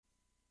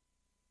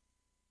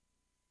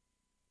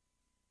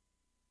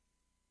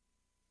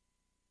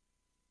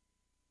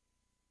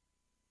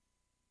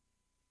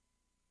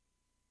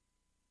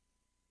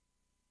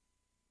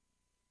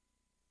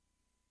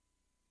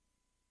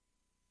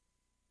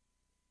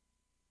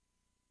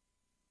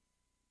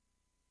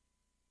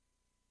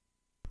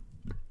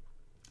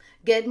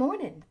Good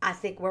morning. I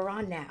think we're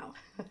on now.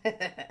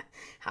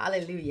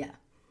 Hallelujah.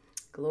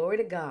 Glory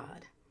to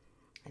God.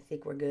 I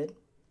think we're good.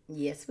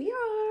 Yes, we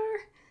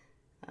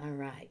are. All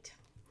right.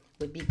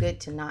 Would be good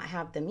to not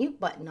have the mute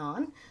button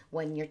on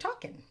when you're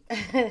talking.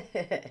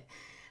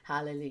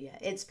 Hallelujah.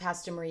 It's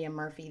Pastor Maria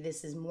Murphy.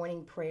 This is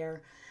morning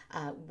prayer.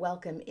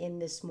 Welcome in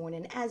this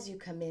morning. As you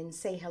come in,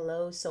 say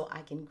hello so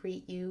I can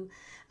greet you.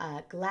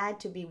 Glad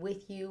to be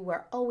with you.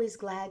 We're always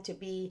glad to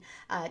be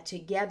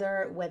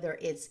together, whether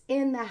it's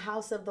in the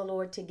house of the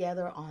Lord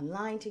together,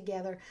 online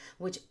together,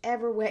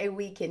 whichever way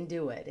we can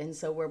do it. And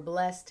so we're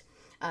blessed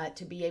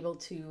to be able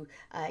to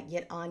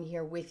get on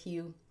here with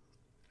you.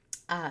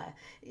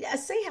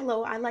 Say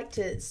hello. I like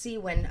to see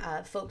when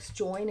folks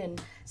join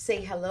and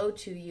say hello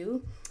to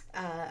you.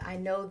 I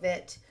know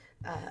that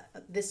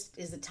this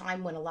is a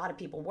time when a lot of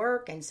people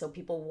work, and so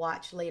people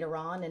watch later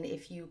on. And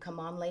if you come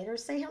on later,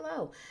 say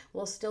hello.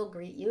 We'll still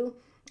greet you.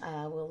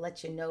 We'll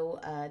let you know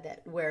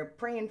that we're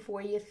praying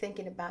for you,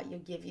 thinking about you,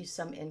 give you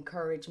some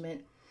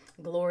encouragement.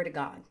 Glory to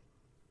God.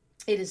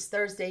 It is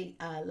Thursday.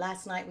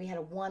 Last night we had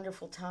a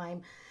wonderful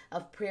time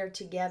of prayer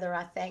together.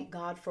 I thank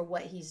God for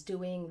what He's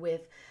doing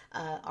with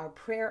our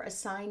prayer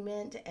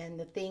assignment and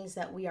the things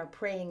that we are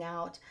praying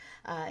out.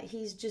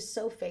 He's just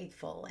so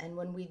faithful. And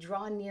when we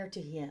draw near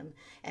to Him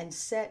and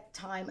set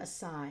time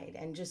aside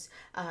and just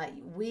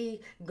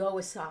we go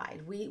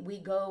aside, we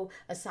go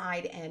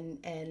aside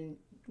and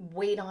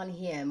wait on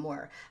Him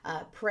or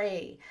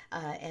pray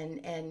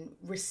and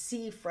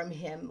receive from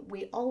Him,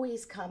 we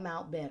always come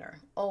out better.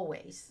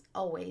 Always,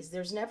 always.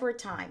 There's never a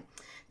time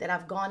that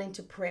I've gone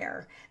into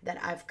prayer that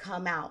I've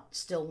come out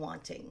still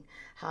wanting.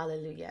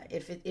 Hallelujah.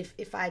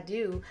 If I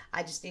do,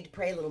 I just need to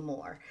pray a little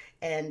more.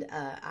 And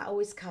I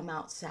always come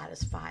out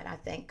satisfied. I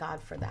thank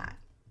God for that.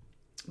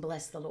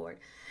 Bless the Lord.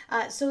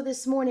 So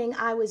this morning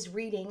I was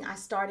reading.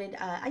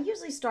 I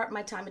usually start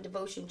my time of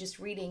devotion just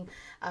reading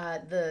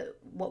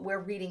what we're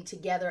reading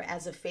together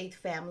as a faith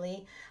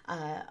family.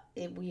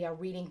 We are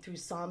reading through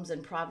Psalms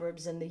and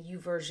Proverbs in the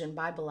YouVersion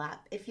Bible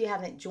app. If you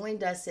haven't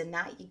joined us in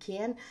that, you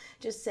can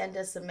just send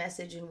us a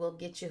message and we'll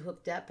get you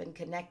hooked up and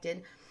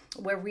connected.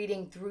 We're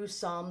reading through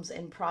Psalms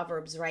and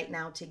Proverbs right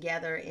now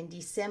together. In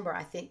December,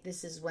 I think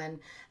this is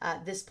when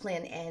this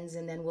plan ends,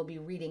 and then we'll be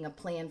reading a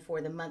plan for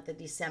the month of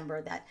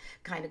December that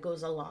kind of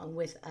goes along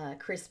with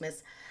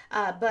Christmas.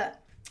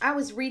 But I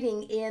was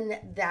reading in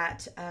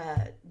that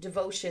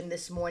devotion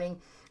this morning,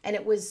 and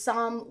it was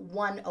Psalm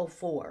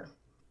 104.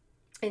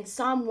 In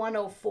Psalm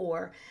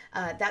 104,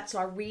 that's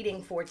our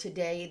reading for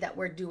today that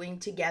we're doing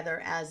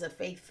together as a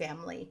faith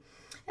family.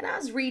 And I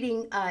was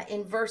reading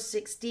in verse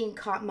 16,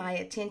 caught my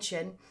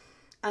attention.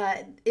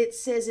 It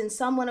says in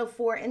Psalm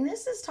 104, and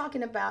this is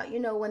talking about,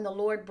 when the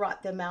Lord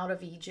brought them out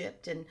of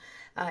Egypt. And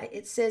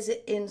it says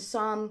in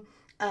Psalm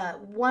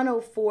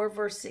 104,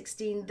 verse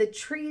 16, the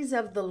trees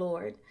of the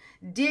Lord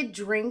did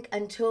drink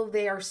until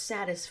they are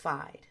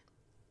satisfied.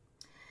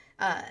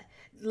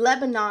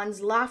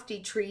 Lebanon's lofty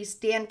trees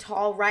stand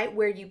tall right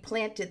where you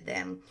planted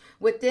them.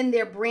 Within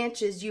their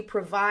branches you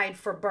provide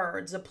for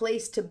birds a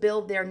place to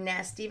build their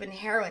nest. Even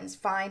herons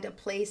find a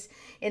place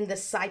in the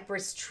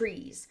cypress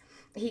trees.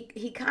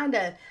 He kind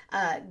of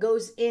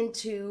goes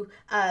into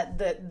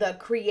the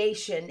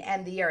creation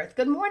and the earth.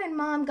 Good morning,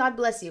 Mom. God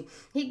bless you.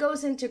 He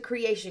goes into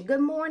creation.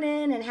 Good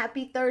morning and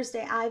happy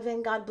Thursday,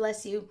 Ivan. God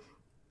bless you.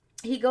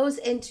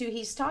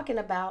 He's talking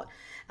about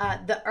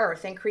the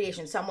earth and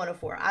creation, Psalm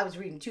 104. I was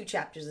reading 2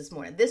 chapters this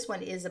morning. This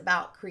one is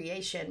about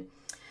creation.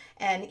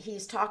 And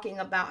he's talking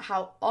about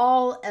how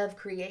all of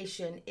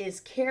creation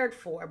is cared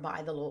for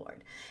by the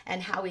Lord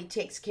and how He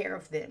takes care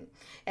of them.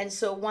 And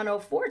so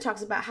 104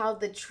 talks about how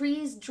the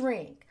trees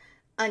drink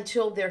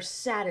until they're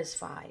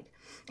satisfied.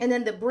 And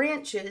then the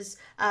branches,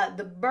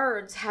 the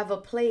birds have a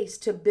place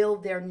to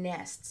build their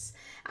nests.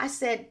 I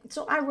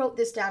wrote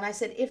this down. I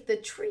said, if the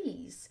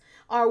trees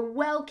are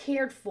well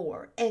cared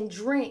for and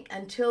drink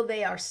until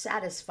they are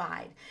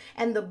satisfied,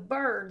 and the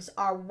birds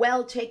are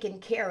well taken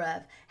care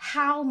of,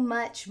 how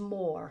much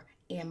more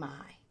am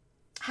I?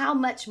 How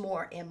much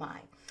more am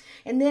I?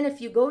 And then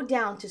if you go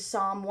down to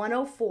Psalm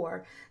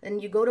 104,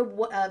 and you go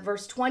to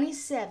verse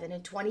 27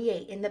 and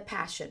 28 in the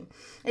Passion,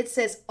 it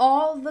says,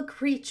 all the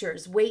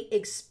creatures wait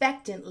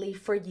expectantly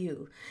for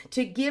you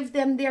to give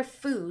them their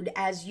food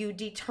as you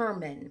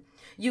determine.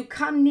 You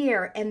come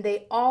near and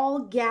they all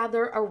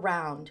gather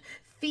around,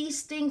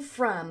 feasting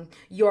from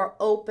your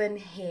open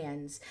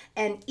hands,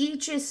 and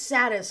each is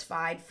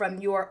satisfied from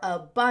your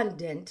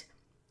abundant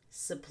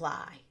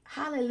supply.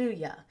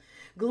 Hallelujah.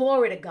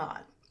 Glory to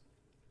God.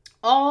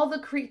 All the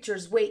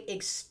creatures wait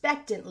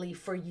expectantly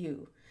for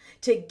you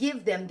to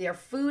give them their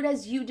food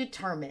as you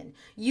determine.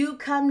 You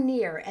come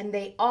near and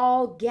they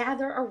all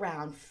gather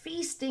around,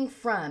 feasting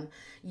from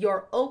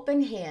your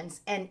open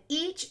hands, and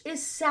each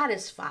is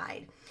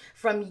satisfied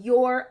from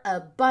your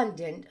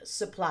abundant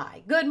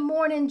supply. Good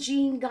morning,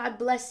 Jean. God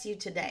bless you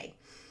today.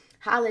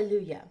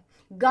 Hallelujah.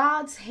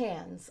 God's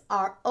hands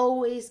are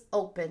always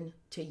open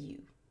to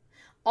you.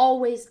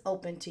 Always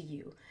open to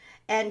you.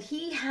 And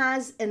He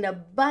has an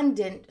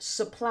abundant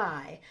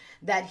supply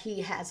that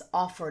He has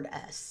offered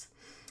us.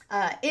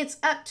 It's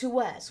up to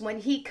us. When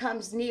he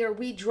comes near,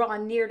 we draw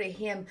near to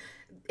him.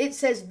 It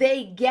says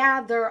they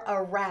gather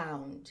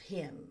around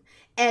him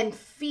and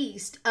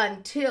feast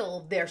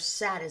until they're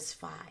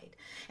satisfied.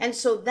 And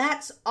so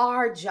that's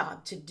our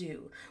job to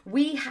do.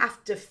 We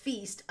have to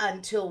feast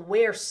until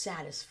we're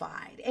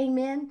satisfied.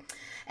 Amen.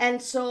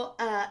 And so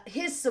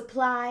his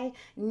supply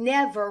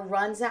never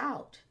runs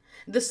out.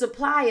 The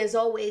supply is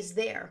always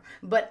there,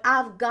 but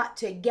I've got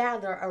to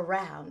gather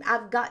around.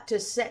 I've got to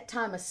set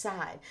time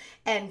aside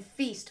and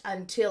feast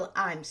until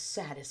I'm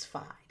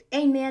satisfied.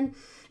 Amen.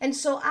 And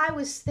so I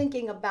was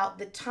thinking about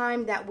the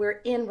time that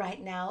we're in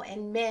right now,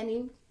 and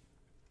many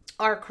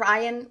are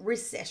crying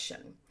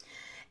recession.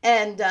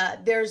 And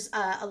there's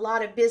a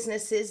lot of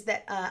businesses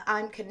that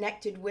I'm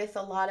connected with,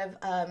 a lot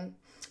of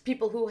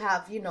people who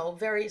have,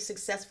 very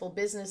successful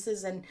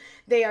businesses, and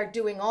they are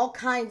doing all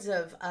kinds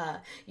of,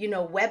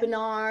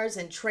 webinars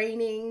and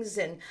trainings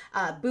and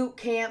boot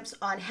camps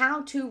on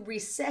how to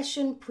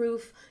recession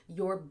proof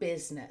your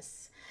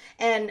business.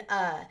 And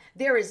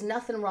there is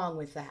nothing wrong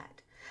with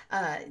that.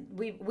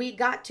 We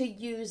got to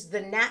use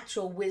the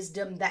natural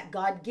wisdom that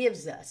God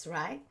gives us,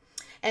 right?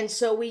 And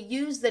so we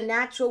use the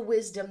natural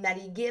wisdom that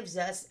he gives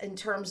us in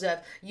terms of,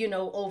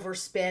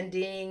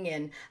 overspending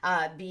and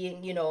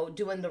being,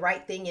 doing the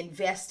right thing,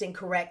 investing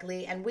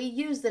correctly. And we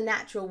use the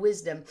natural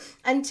wisdom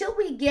until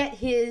we get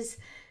his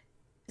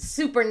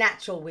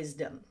supernatural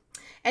wisdom.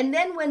 And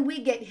then when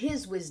we get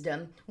his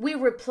wisdom, we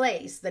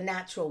replace the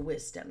natural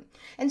wisdom.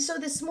 And so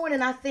this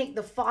morning, I think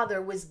the Father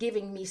was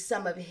giving me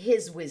some of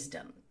his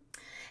wisdom.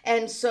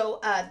 And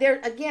so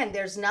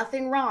there's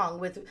nothing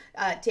wrong with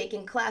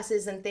taking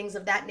classes and things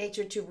of that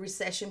nature to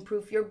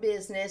recession-proof your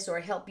business or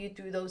help you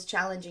through those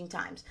challenging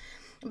times.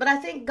 But I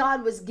think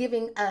God was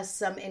giving us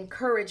some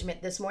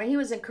encouragement this morning. He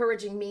was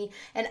encouraging me,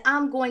 and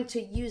I'm going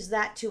to use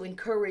that to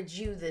encourage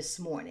you this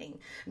morning,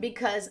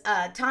 because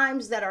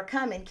times that are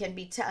coming can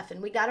be tough.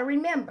 And we got to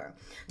remember,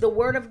 the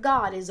Word of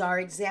God is our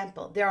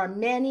example. There are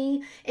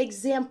many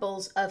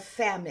examples of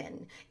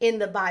famine in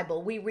the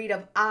Bible. We read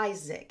of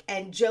Isaac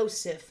and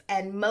Joseph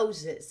and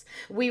Moses.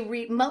 We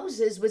read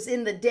Moses was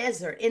in the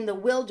desert, in the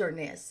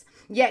wilderness.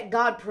 Yet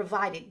God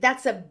provided.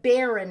 That's a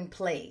barren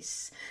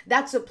place.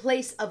 That's a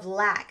place of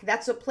lack.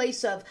 That's a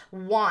place of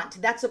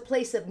want. That's a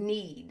place of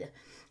need.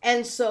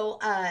 And so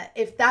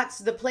if that's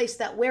the place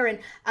that we're in,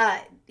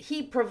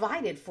 he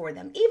provided for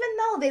them, even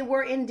though they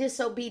were in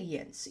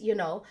disobedience,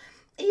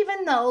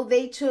 even though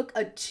they took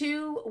a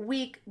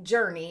 2-week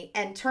journey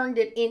and turned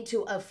it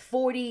into a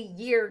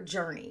 40-year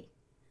journey.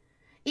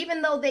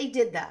 Even though they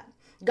did that,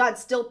 God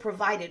still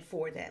provided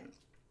for them.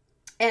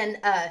 And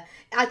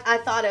I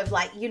thought of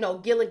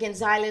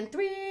Gilligan's Island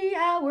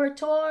 3-hour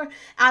tour.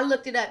 I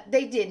looked it up.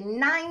 They did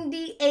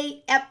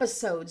 98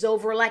 episodes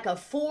over like a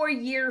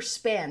 4-year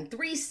span,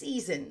 3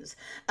 seasons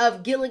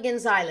of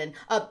Gilligan's Island.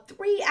 A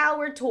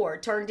 3-hour tour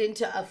turned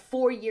into a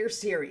 4-year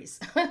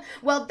series.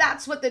 Well,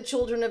 that's what the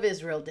children of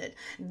Israel did.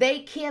 They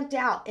camped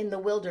out in the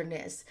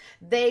wilderness.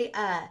 They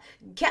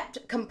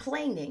kept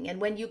complaining. And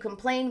when you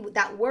complain,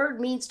 that word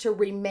means to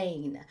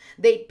remain.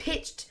 They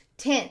pitched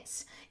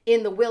tents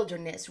in the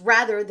wilderness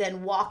rather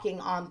than walking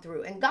on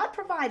through. And God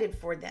provided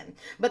for them.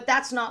 But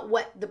that's not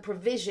what the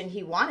provision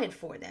he wanted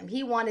for them.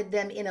 He wanted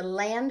them in a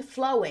land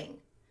flowing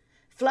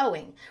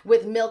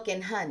with milk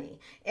and honey.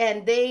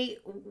 And they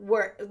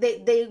were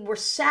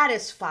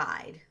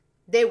satisfied.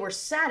 They were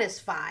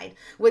satisfied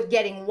with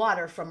getting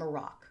water from a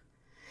rock.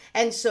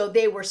 And so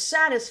they were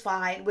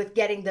satisfied with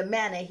getting the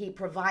manna he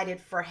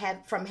provided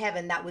from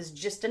heaven that was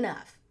just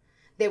enough.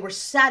 They were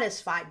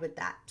satisfied with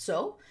that.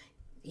 So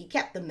he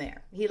kept them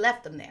there. He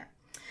left them there.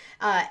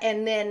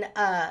 And then,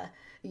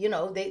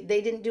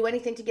 they didn't do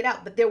anything to get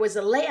out. But there was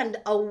a land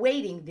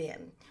awaiting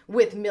them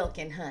with milk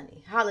and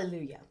honey.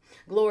 Hallelujah.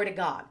 Glory to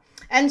God.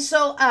 And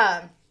so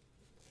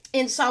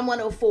in Psalm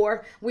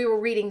 104, we were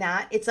reading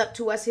that. It's up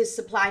to us. His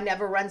supply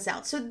never runs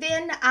out. So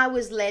then I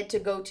was led to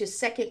go to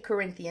 2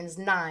 Corinthians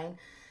 9,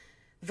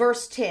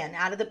 verse 10,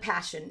 out of the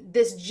Passion.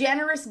 This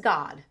generous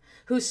God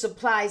who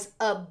supplies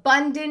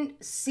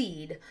abundant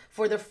seed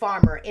for the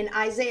farmer. In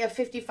Isaiah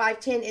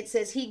 55:10, it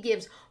says he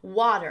gives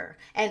water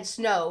and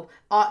snow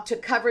to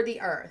cover the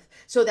earth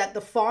so that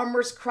the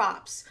farmer's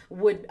crops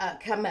would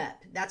come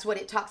up. That's what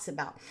it talks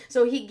about.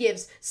 So he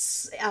gives,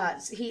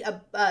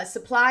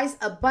 supplies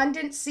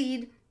abundant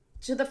seed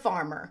to the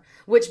farmer,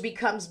 which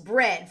becomes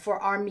bread for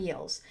our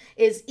meals,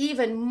 is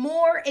even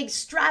more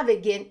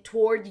extravagant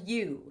toward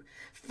you.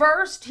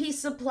 First, he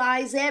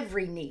supplies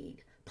every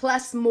need,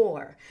 plus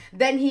more.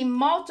 Then he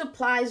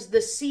multiplies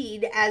the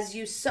seed as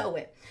you sow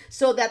it,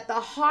 so that the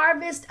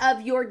harvest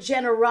of your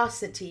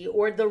generosity,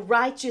 or the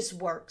righteous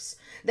works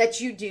that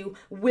you do,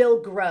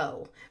 will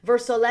grow.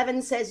 Verse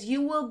 11 says,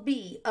 you will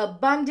be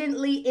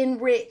abundantly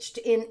enriched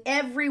in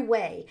every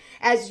way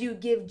as you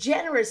give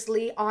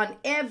generously on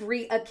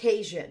every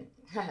occasion.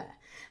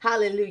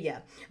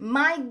 Hallelujah.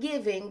 My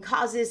giving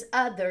causes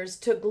others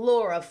to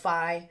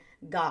glorify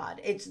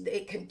God.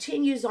 It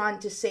continues on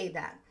to say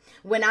that.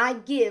 when I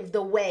give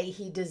the way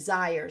he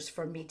desires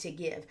for me to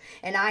give.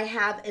 And I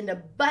have an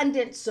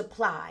abundant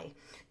supply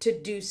to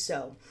do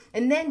so.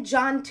 And then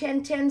John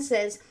 10:10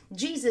 says,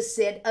 Jesus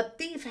said, a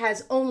thief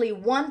has only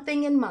one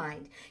thing in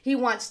mind. He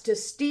wants to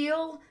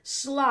steal,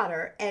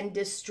 slaughter, and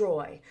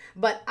destroy.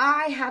 But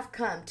I have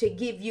come to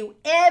give you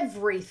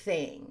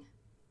everything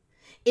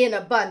in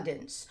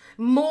abundance,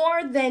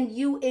 more than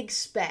you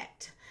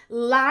expect.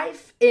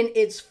 Life in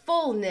its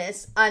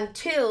fullness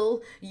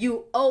until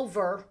you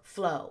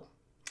overflow.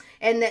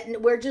 And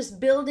that we're just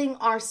building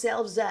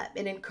ourselves up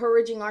and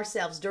encouraging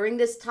ourselves during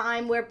this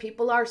time where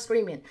people are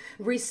screaming,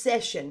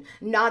 recession,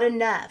 not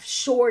enough,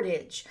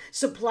 shortage,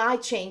 supply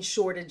chain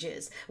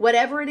shortages,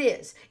 whatever it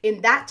is.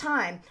 In that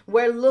time,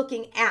 we're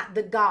looking at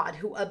the God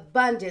who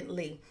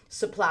abundantly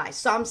supplies.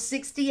 Psalm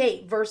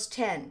 68, verse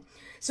 10.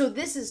 So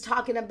this is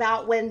talking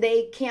about when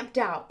they camped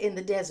out in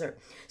the desert.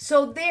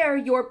 So there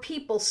your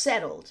people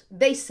settled.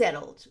 They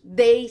settled,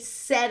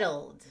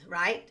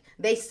 right?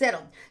 They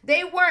settled.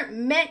 They weren't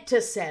meant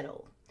to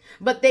settle,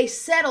 but they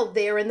settled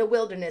there in the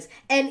wilderness.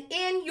 And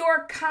in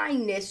your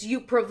kindness, you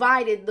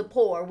provided the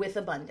poor with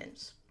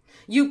abundance.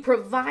 You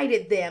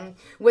provided them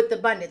with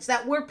abundance.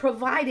 That word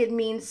provided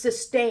means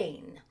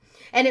sustain.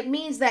 And it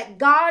means that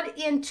God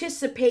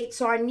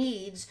anticipates our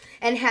needs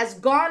and has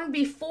gone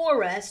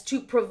before us to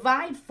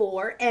provide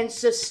for and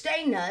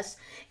sustain us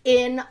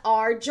in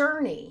our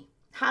journey.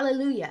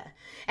 Hallelujah.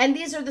 And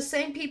these are the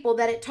same people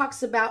that it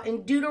talks about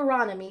in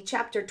Deuteronomy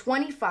chapter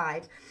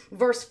 25,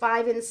 verse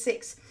 5 and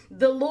 6.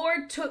 The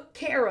Lord took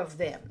care of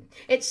them.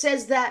 It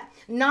says that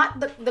not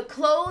the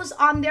clothes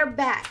on their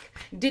back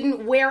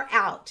didn't wear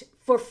out.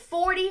 For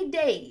 40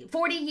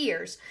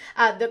 years,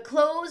 the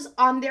clothes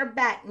on their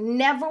back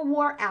never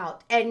wore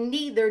out, and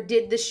neither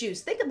did the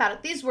shoes. Think about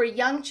it. These were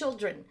young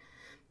children.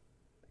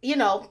 You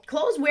know,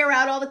 clothes wear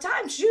out all the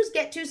time. Shoes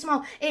get too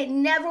small. It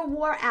never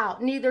wore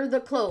out, neither the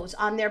clothes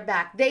on their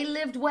back. They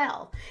lived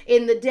well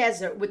in the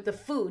desert with the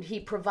food he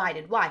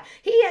provided. Why?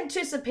 He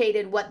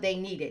anticipated what they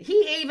needed.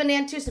 He even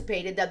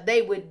anticipated that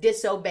they would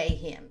disobey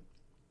him.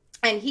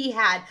 And he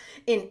had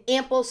an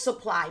ample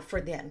supply for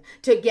them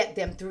to get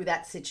them through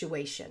that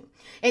situation.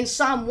 In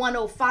Psalm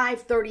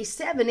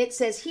 105:37, it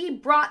says, he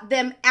brought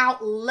them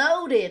out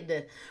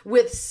loaded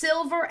with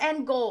silver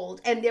and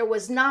gold, and there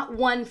was not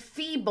one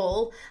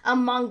feeble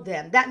among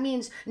them. That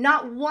means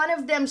not one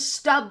of them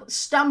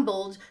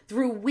stumbled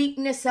through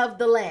weakness of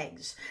the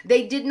legs.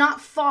 They did not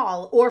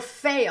fall or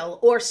fail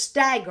or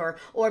stagger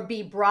or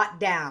be brought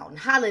down.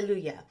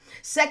 Hallelujah.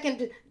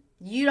 Second,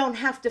 you don't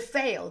have to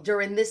fail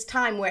during this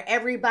time where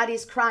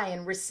everybody's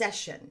crying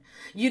recession.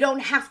 You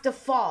don't have to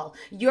fall.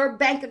 Your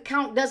bank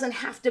account doesn't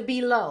have to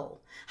be low.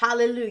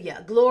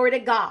 Hallelujah. Glory to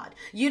God.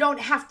 You don't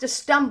have to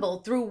stumble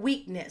through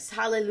weakness.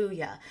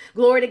 Hallelujah.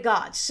 Glory to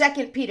God.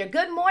 2 Peter.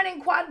 Good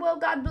morning, Quadwell.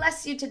 God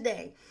bless you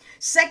today.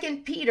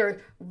 2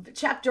 Peter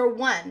chapter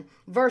 1,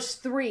 verse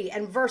 3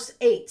 and verse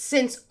 8.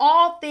 Since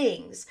all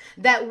things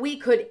that we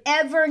could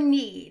ever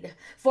need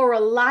for a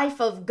life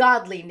of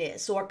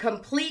godliness or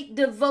complete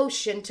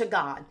devotion to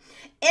God,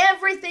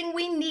 everything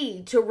we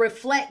need to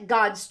reflect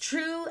God's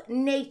true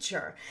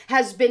nature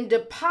has been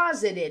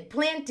deposited,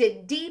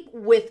 planted deep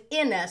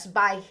within us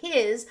by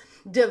his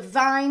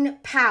divine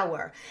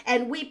power,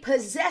 and we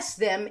possess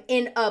them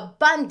in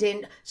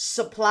abundant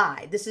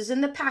supply. This is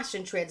in the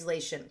Passion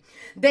Translation.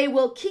 They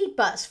will keep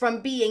us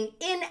from being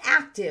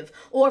inactive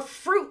or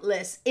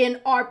fruitless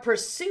in our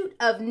pursuit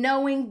of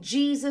knowing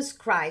Jesus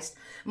Christ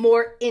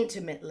more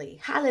intimately.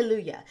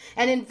 Hallelujah.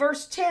 And in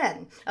verse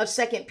 10 of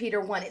 2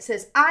 Peter 1, it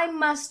says, I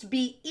must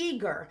be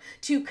eager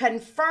to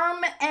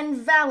confirm and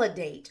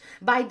validate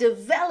by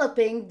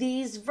developing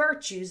these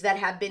virtues that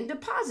have been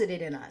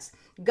deposited in us.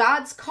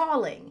 God's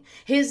calling,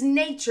 his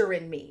nature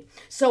in me,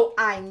 so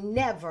I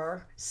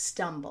never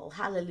stumble.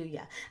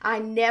 Hallelujah. I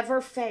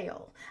never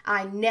fail.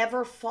 I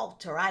never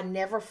falter. I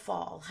never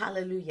fall.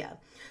 Hallelujah.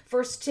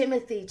 1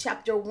 Timothy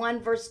chapter 1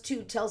 verse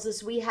 2 tells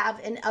us we have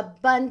an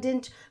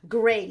abundant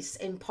grace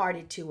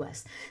imparted to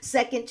us.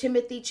 2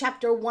 Timothy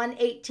chapter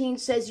 1:18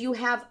 says you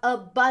have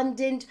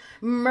abundant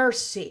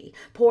mercy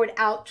poured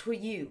out to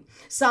you.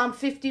 Psalm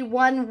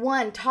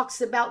 51:1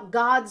 talks about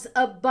God's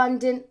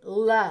abundant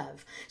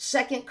love.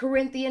 2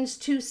 Corinthians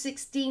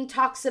 2:16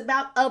 talks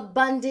about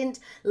abundant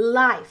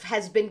life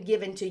has been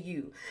given to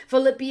you.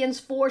 Philippians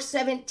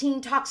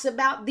 4:17 talks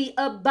about the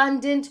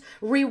abundant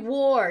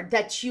reward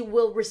that you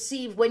will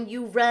receive when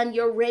you run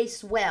your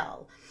race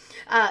well.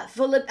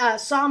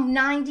 Psalm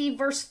 90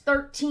 verse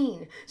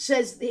 13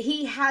 says that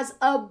he has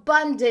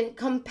abundant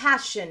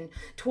compassion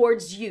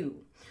towards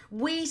you.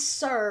 We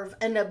serve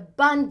an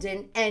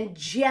abundant and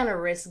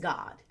generous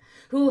God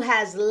who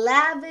has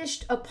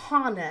lavished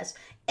upon us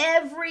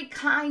every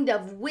kind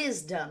of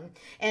wisdom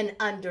and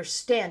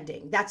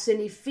understanding. That's in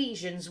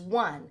Ephesians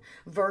 1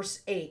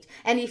 verse 8.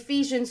 And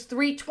Ephesians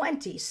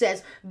 3:20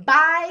 says,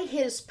 by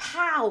his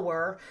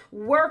power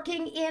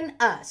working in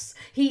us,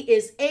 he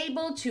is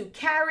able to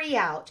carry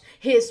out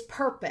his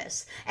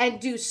purpose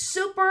and do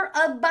super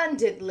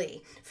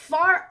abundantly,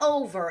 far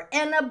over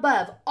and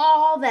above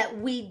all that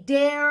we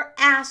dare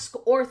ask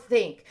or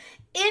think,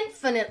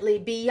 infinitely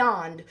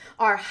beyond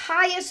our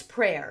highest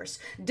prayers,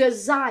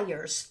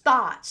 desires,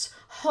 thoughts,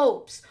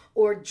 hopes,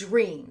 or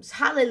dreams.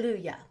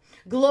 Hallelujah.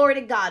 Glory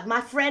to God.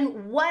 My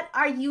friend, what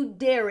are you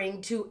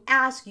daring to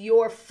ask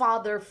your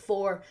Father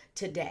for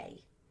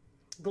today?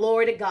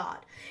 Glory to God.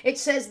 It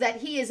says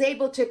that he is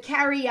able to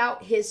carry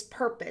out his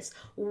purpose.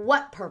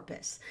 What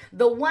purpose?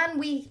 The one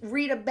we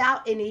read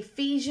about in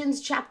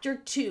Ephesians chapter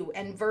 2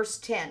 and verse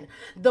 10.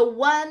 The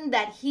one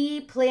that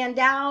he planned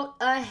out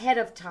ahead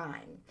of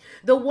time.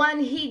 The one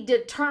he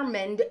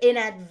determined in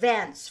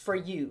advance for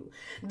you.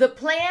 The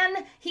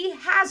plan he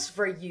has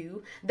for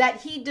you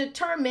that he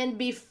determined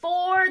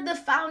before the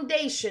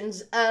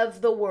foundations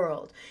of the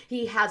world.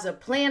 He has a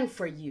plan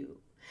for you.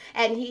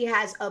 And he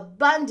has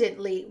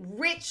abundantly,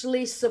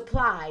 richly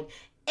supplied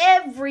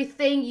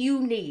everything you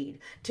need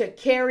to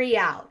carry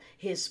out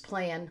his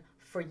plan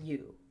for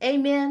you.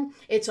 Amen.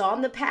 It's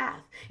on the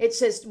path. It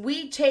says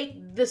we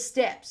take the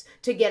steps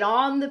to get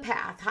on the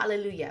path.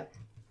 Hallelujah.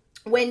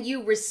 When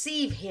you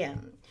receive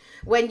him,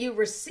 you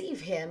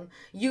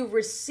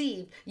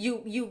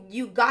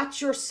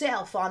got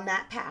yourself on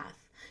that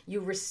path. You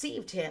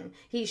received him.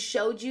 He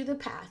showed you the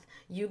path.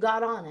 You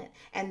got on it.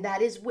 And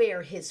that is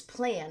where his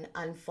plan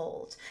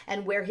unfolds.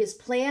 And where his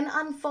plan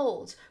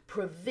unfolds,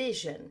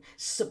 provision,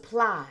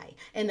 supply,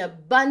 an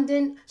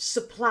abundant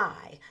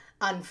supply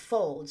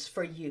unfolds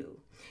for you.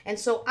 And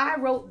so I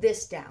wrote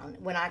this down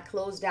when I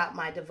closed out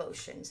my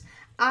devotions.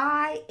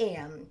 I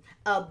am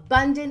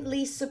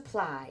abundantly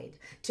supplied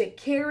to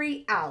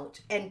carry out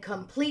and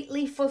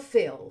completely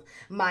fulfill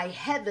my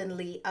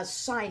heavenly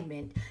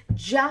assignment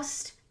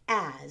just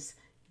as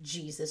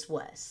Jesus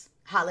was.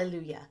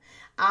 Hallelujah.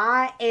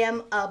 I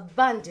am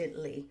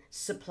abundantly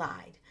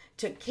supplied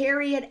to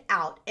carry it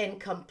out and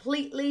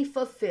completely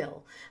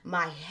fulfill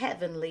my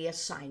heavenly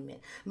assignment,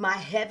 my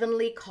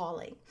heavenly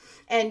calling.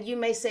 And you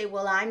may say,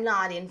 well, I'm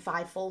not in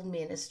fivefold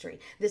ministry.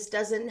 This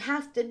doesn't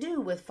have to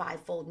do with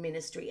fivefold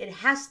ministry. It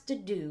has to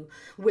do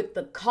with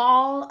the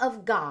call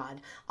of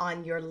God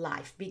on your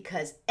life,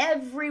 because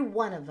every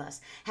one of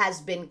us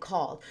has been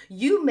called.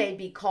 You may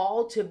be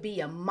called to be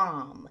a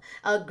mom,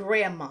 a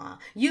grandma.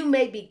 You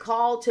may be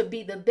called to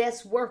be the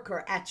best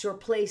worker at your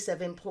place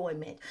of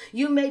employment.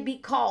 You may be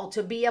called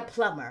to be a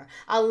plumber,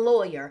 a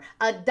lawyer,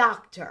 a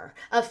doctor,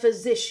 a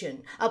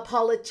physician, a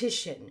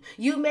politician.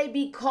 You may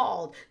be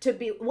called to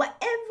be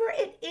whatever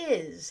it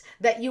is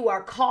that you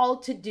are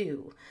called to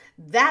do.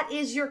 That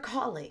is your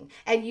calling,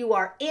 and you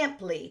are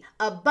amply,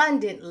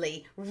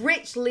 abundantly,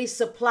 richly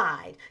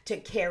supplied to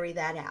carry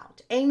that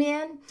out.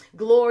 Amen.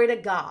 Glory to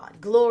God.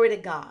 Glory to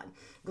God.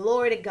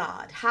 Glory to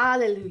God.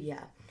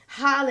 Hallelujah.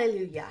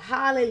 Hallelujah.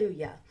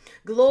 Hallelujah.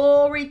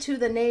 Glory to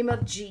the name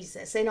of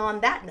Jesus. And on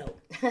that note,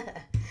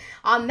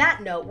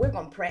 we're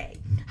going to pray.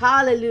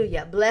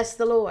 Hallelujah. Bless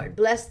the Lord.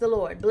 Bless the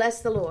Lord.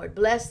 Bless the Lord.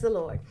 Bless the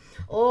Lord.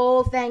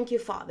 Oh, thank you,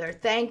 Father.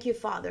 Thank you,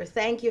 Father.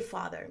 Thank you,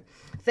 Father.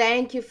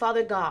 Thank you,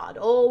 Father God.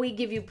 Oh, we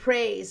give you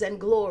praise and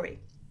glory.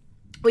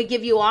 We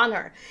give you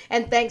honor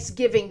and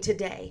thanksgiving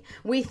today.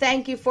 We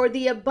thank you for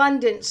the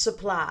abundant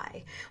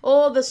supply.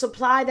 Oh, the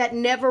supply that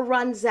never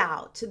runs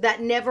out,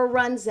 that never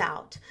runs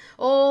out.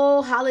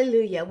 Oh,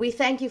 hallelujah. We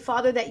thank you,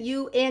 Father, that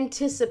you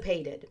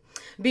anticipated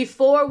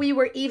before we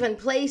were even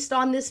placed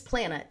on this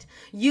planet.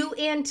 You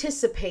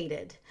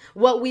anticipated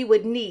what we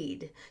would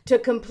need to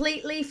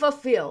completely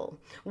fulfill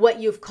what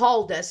you've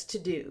called us to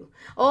do.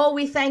 Oh,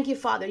 we thank you,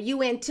 Father.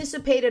 You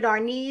anticipated our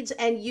needs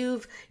and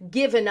you've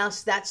given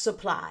us that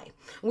supply.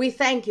 We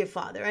thank you,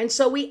 Father. And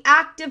so we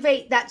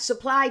activate that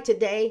supply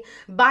today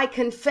by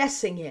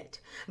confessing it,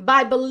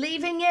 by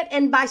believing it,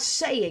 and by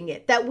saying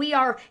it, that we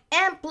are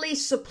amply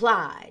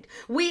supplied.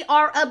 We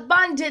are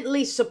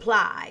abundantly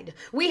supplied.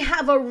 We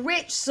have a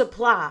rich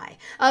supply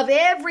of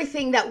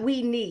everything that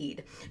we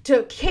need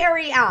to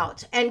carry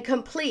out and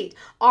complete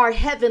our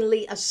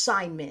heavenly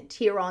assignment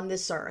here on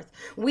this earth.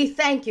 We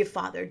thank you,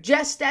 Father,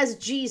 just as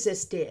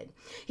Jesus did.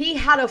 He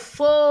had a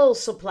full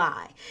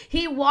supply.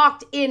 He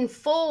walked in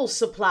full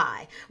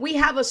supply. We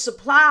have a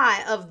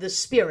supply of the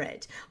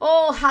Spirit.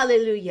 Oh,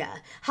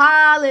 hallelujah.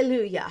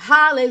 Hallelujah.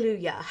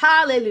 Hallelujah.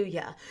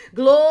 Hallelujah.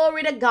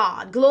 Glory to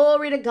God.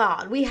 Glory to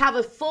God. We have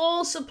a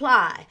full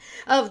supply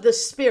of the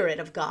Spirit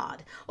of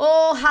God.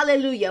 Oh,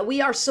 hallelujah. We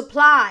are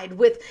supplied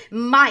with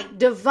might,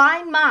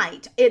 divine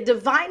might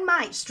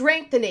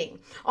strengthening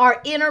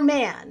our inner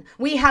man.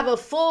 We have a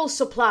full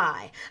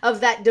supply of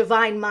that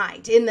divine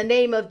might in the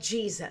name of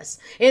Jesus.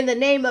 In the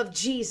name of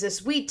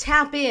Jesus, we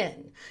tap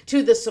in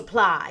to the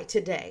supply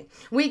today.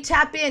 We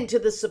tap into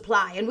the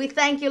supply, and we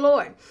thank you,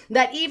 Lord,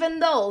 that even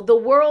though the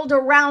world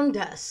around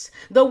us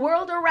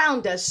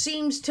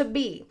seems to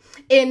be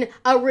in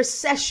a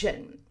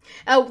recession,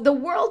 the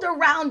world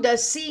around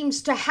us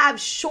seems to have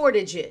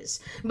shortages,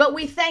 but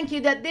we thank you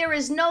that there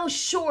is no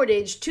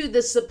shortage to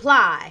the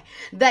supply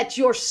that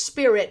your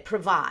Spirit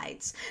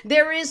provides.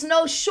 There is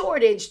no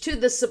shortage to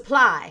the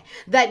supply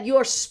that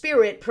your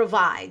Spirit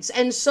provides.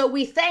 And so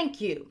we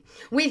thank you.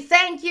 We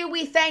thank you,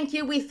 we thank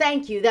you, we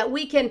thank you that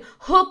we can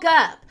hook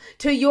up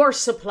to your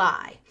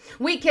supply.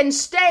 We can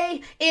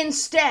stay in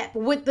step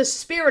with the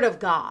Spirit of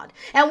God,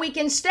 and we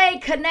can stay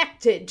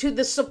connected to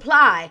the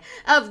supply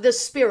of the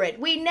Spirit.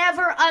 We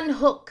never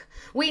unhook.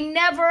 We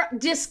never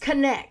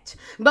disconnect,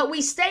 but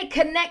we stay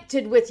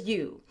connected with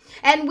you.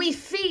 And we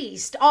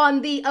feast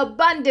on the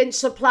abundant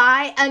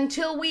supply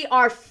until we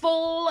are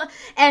full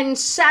and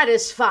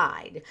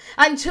satisfied.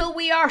 Until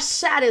we are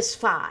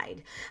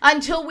satisfied.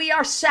 Until we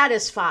are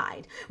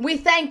satisfied. We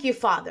thank you,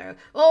 Father.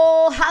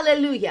 Oh,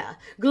 hallelujah.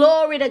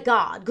 Glory to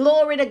God.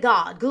 Glory to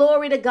God.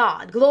 Glory to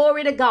God.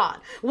 Glory to God.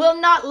 Will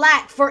not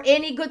lack for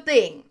any good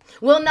thing.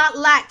 Will not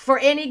lack for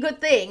any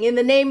good thing in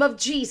the name of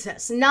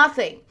Jesus.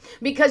 Nothing,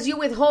 because you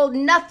withhold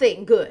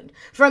nothing good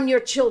from your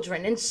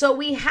children. And so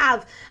we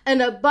have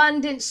an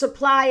abundant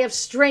supply of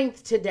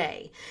strength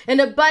today, an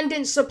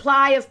abundant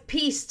supply of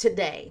peace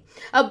today,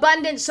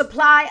 abundant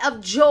supply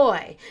of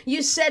joy.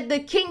 You said the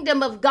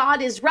kingdom of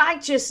God is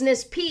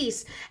righteousness,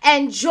 peace,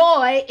 and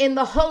joy in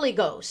the Holy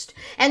Ghost.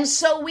 And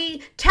so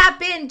we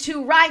tap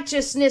into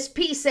righteousness,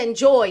 peace, and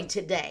joy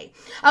today.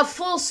 A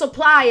full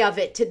supply of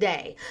it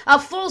today. A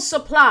full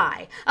supply.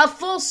 A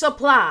full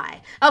supply,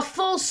 a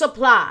full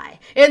supply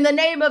in the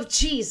name of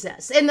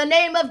Jesus. In the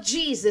name of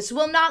Jesus,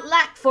 will not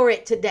lack for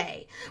it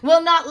today.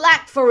 Will not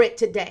lack for it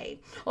today.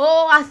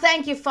 Oh, I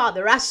thank you,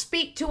 Father. I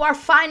speak to our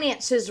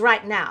finances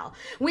right now.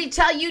 We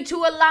tell you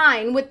to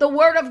align with the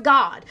word of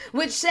God,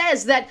 which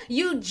says that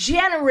you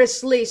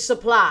generously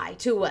supply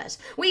to us.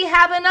 We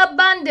have an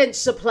abundant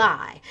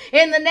supply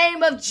in the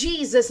name of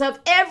Jesus of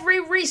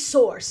every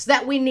resource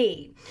that we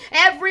need.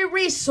 Every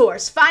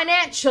resource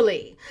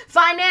financially,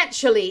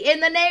 in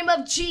the name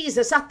of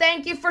Jesus. I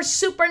thank you for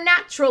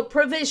supernatural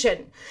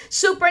provision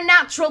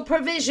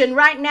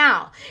right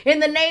now, in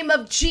the name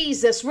of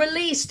Jesus,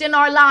 released in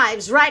our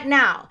lives right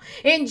now,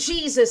 in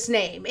Jesus'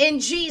 name, in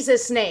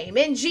Jesus' name,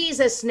 in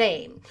Jesus'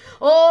 name.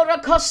 Oh,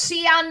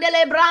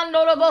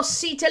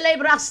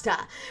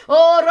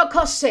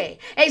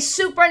 a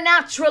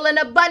supernatural and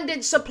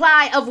abundant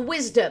supply of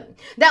wisdom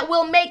that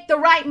will make the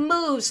right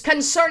moves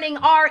concerning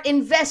our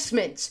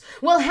investments.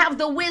 We'll have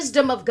the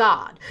wisdom of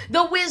God,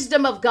 the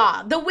wisdom of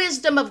God, the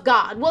wisdom of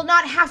God. We'll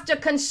not have to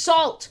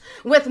consult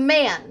with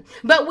man,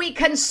 but we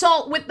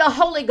consult with the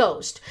Holy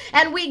Ghost,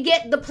 and we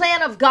get the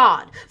plan of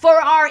God for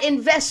our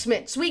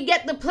investments. We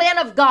get the plan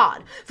of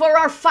God for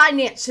our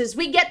finances.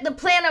 We get the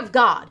plan of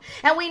God,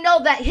 and we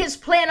know that his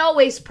plan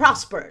always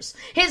prospers.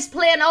 His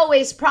plan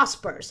always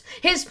prospers.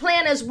 His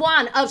plan is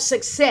one of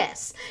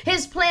success.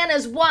 His plan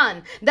is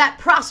one that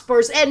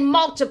prospers and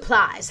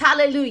multiplies.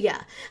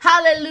 Hallelujah.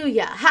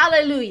 Hallelujah.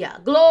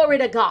 Hallelujah. Glory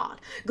to God.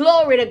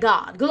 Glory to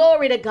God.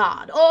 Glory to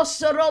God.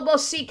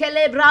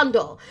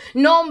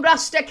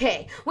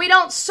 We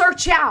don't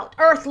search out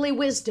earthly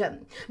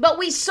wisdom, but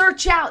we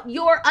search out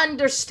your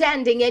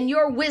understanding and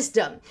your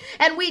wisdom,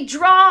 and we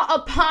draw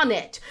upon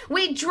it.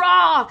 We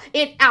draw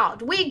it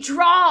out. We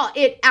draw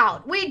it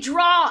out. We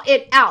draw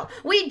it out.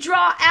 We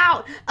draw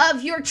out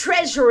of your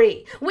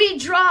treasury. We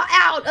draw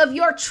out of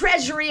your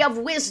treasury of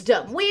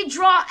wisdom. We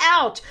draw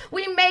out.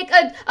 We make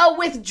a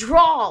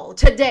withdrawal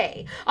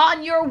today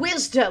on your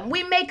wisdom.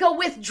 We make a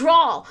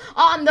withdrawal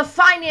on the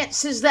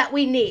finances that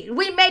we need.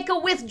 We make a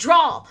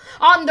withdrawal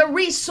on the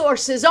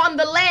resources, on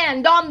the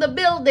land, on the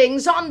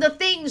buildings, on the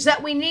things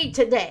that we need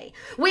today.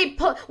 We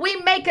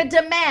make a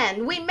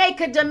demand. We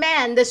make a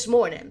demand this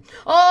morning.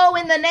 Oh,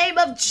 in the name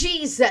of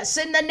Jesus,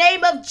 in the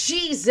name of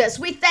Jesus,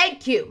 we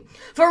thank you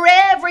for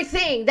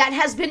everything that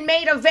has been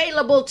made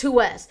available to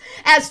us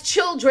as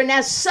children,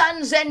 as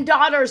sons and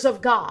daughters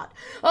of God.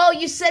 Oh,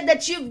 you said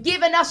that you've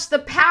given us the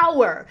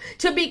power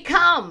to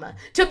become,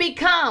 to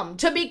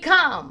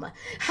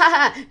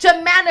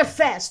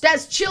manifest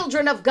as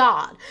children of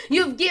God.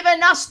 You've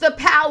given us the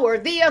power,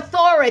 the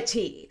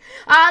authority,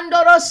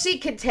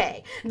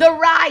 the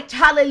right,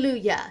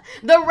 hallelujah,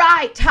 the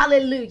right,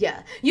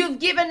 hallelujah. You've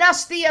given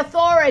us the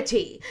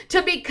authority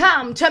to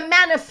become, to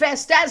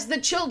manifest as the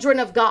children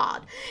of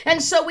God.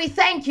 And so we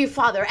thank you,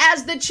 Father,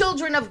 as the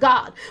children of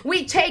God,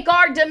 we take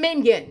our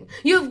dominion.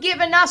 You've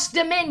given us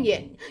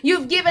dominion.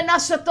 You've given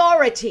us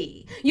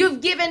authority.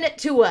 You've given it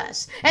to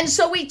us. And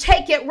so we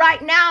take it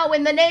right now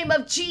in the name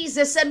of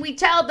Jesus, and we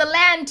tell the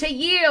land to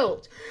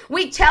yield.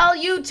 We tell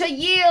you to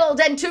yield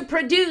and to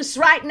produce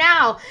right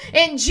now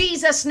in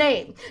Jesus'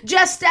 name.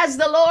 Just as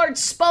the Lord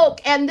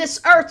spoke and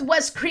this earth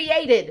was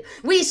created,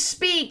 we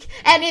speak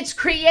and it's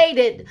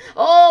created.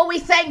 Oh, we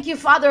thank you,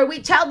 Father.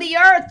 We tell the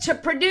earth to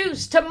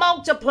produce, to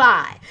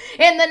multiply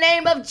in the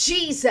name of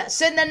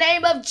Jesus. In the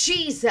name of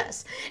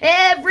Jesus,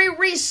 every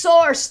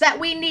resource that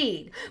we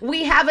need,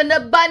 we have an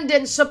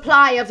abundant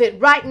supply of it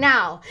right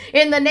now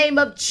in the name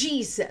of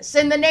Jesus.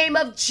 In the name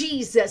of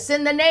Jesus.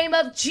 In the name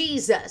of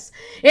Jesus.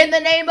 In the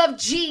name of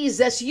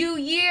Jesus, you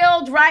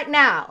yield right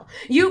now.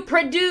 You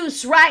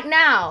produce right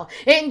now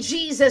in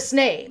Jesus'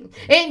 name.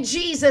 In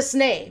Jesus'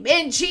 name.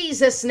 In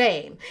Jesus'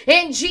 name.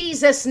 In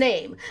Jesus'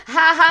 name.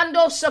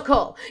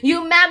 Hahandosoko.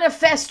 You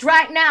manifest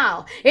right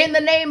now in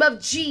the name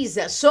of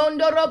Jesus.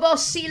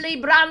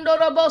 Sondorobosili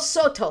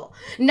brandorobosoto.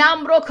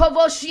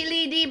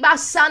 Nambrokovoshili di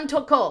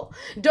basantoko.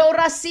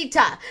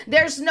 Dorasita.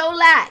 There's no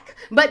lack,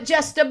 but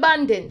just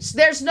abundance.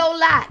 There's no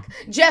lack,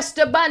 just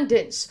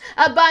abundance.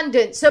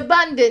 Abundance,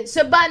 abundance,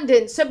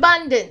 abundance,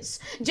 abundance.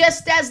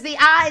 Just as the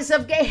eyes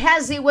of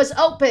Gehazi was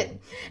open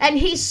and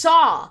he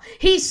saw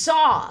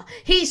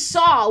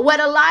what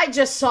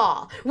Elijah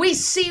saw. We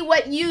see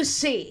what you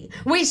see.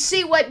 We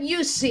see what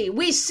you see.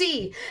 We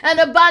see an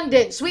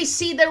abundance. We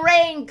see the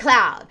rain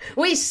cloud.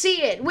 We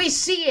see it. We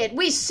see it.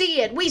 We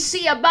see it. We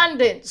see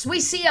abundance. We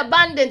see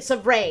abundance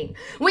of rain.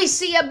 We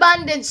see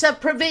abundance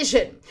of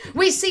provision.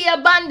 We see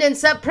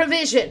abundance of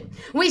provision.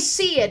 We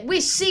see it.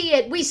 We see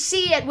it. We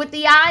see it with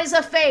the eyes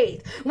of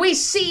faith. We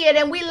see it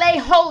and we lay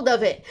hold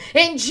of it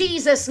in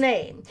Jesus'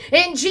 name.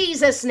 In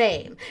Jesus'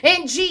 name.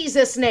 In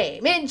Jesus'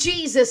 name. In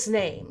Jesus'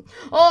 name.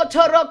 O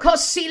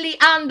torokosili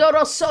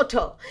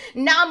andorosoto.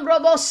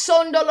 Nambrovo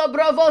sondolo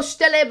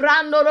brovostele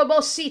brando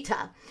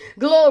robosita.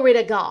 Glory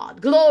to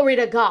God. Glory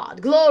to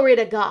God. Glory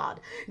to God.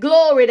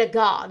 Glory to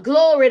God.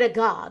 Glory to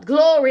God.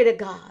 Glory to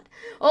God.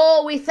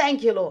 Oh, we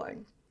thank you,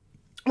 Lord.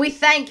 We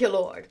thank you,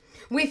 Lord.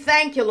 We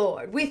thank you,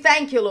 Lord. We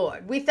thank you,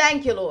 Lord. We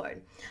thank you,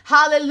 Lord.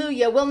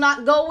 Hallelujah. Will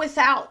not go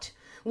without.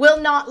 Will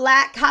not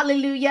lack.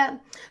 Hallelujah.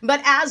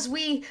 But as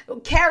we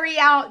carry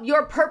out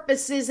your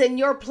purposes and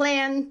your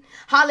plan,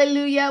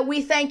 hallelujah,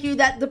 we thank you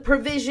that the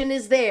provision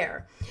is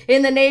there.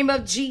 In the name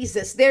of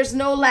Jesus, there's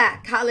no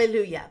lack.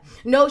 Hallelujah.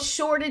 No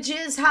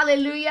shortages.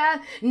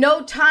 Hallelujah.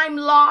 No time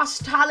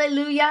lost.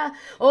 Hallelujah.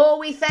 Oh,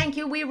 we thank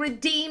you. We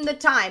redeem the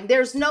time.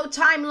 There's no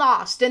time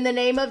lost in the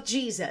name of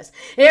Jesus.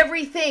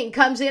 Everything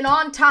comes in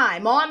on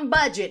time, on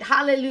budget.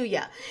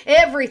 Hallelujah.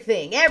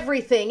 Everything,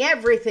 everything,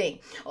 everything.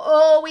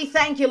 Oh, we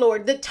thank you,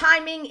 Lord. The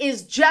timing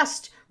is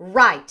just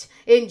right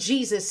in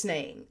Jesus'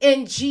 name.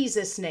 In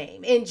Jesus'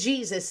 name. In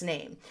Jesus'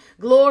 name.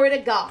 Glory to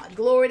God.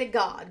 Glory to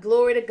God.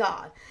 Glory to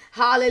God.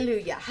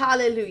 Hallelujah.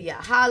 Hallelujah.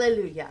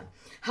 Hallelujah.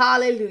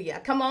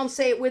 Hallelujah. Come on,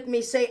 say it with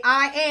me. Say,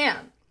 I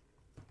am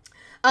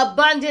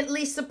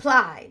abundantly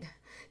supplied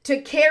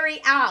to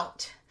carry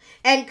out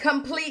and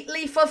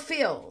completely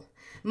fulfill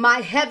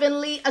my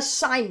heavenly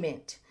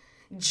assignment,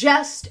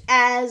 just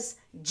as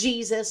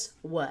Jesus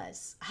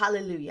was.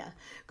 Hallelujah.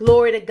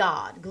 Glory to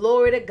God.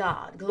 Glory to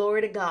God.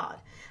 Glory to God.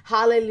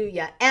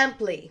 Hallelujah.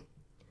 Amply,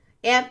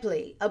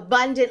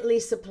 abundantly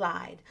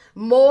supplied,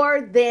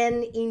 more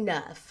than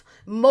enough.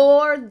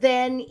 More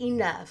than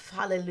enough.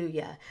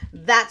 Hallelujah.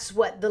 That's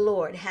what the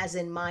Lord has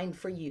in mind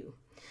for you.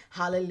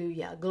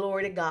 Hallelujah.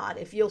 Glory to God.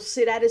 If you'll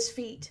sit at his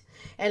feet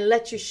and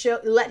let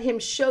him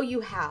show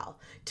you how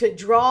to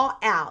draw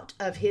out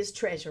of his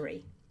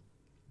treasury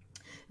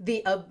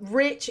the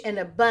rich and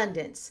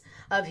abundance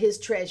of his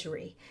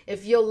treasury.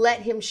 If you'll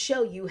let him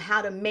show you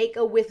how to make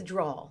a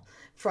withdrawal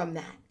from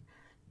that,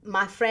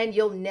 my friend,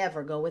 you'll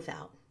never go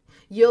without.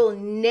 You'll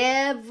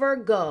never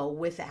go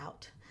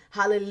without.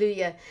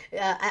 Hallelujah.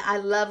 I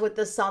love what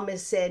the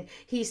psalmist said.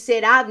 He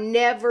said, I've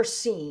never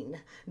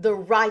seen the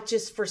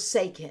righteous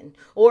forsaken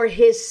or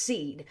his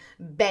seed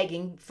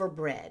begging for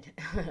bread.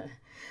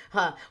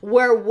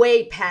 We're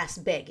way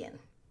past begging.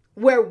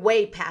 We're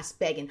way past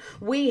begging.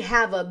 We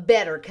have a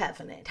better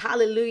covenant.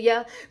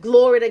 Hallelujah.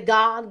 Glory to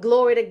God.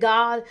 Glory to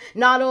God.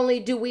 Not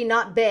only do we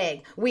not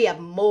beg, we have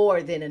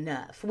more than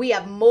enough. We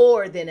have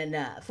more than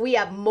enough. We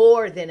have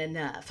more than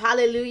enough.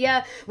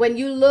 Hallelujah. When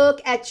you look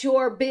at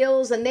your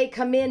bills and they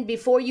come in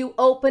before you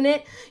open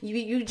it,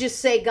 you just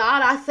say,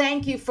 God, I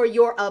thank you for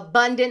your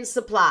abundant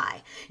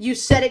supply. You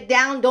set it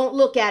down. Don't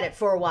look at it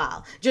for a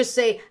while. Just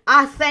say,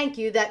 I thank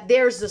you that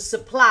there's a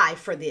supply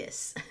for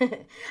this.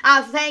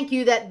 I thank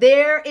you that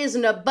there is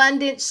an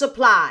abundant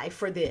supply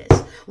for this.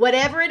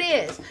 Whatever it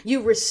is,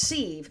 you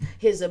receive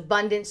his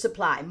abundant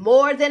supply.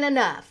 More than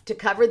enough to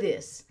cover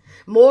this.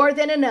 More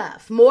than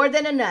enough. More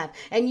than enough.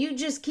 And you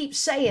just keep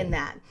saying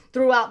that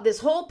throughout this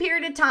whole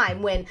period of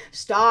time when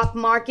stock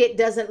market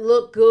doesn't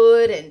look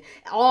good and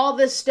all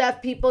this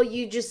stuff, people,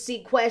 you just see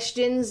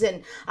questions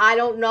and I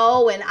don't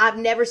know and I've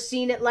never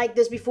seen it like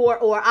this before,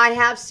 or I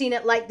have seen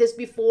it like this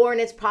before and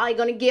it's probably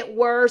going to get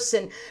worse,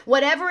 and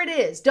whatever it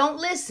is, don't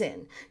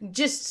listen.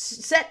 Just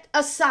set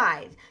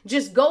aside.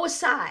 Just go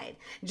aside.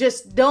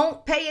 Just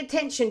don't pay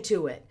attention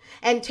to it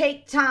and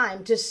take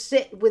time to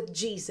sit with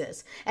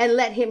Jesus and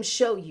let him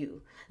show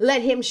you.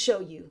 Let him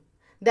show you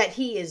that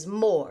he is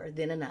more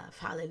than enough.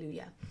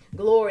 Hallelujah.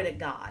 Glory to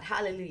God.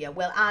 Hallelujah.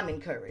 Well, I'm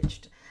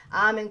encouraged.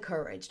 I'm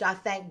encouraged. I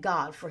thank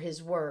God for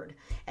his word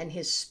and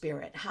his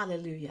spirit.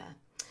 Hallelujah.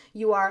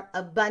 You are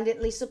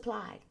abundantly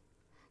supplied.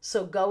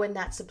 So go in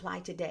that supply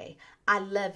today. I love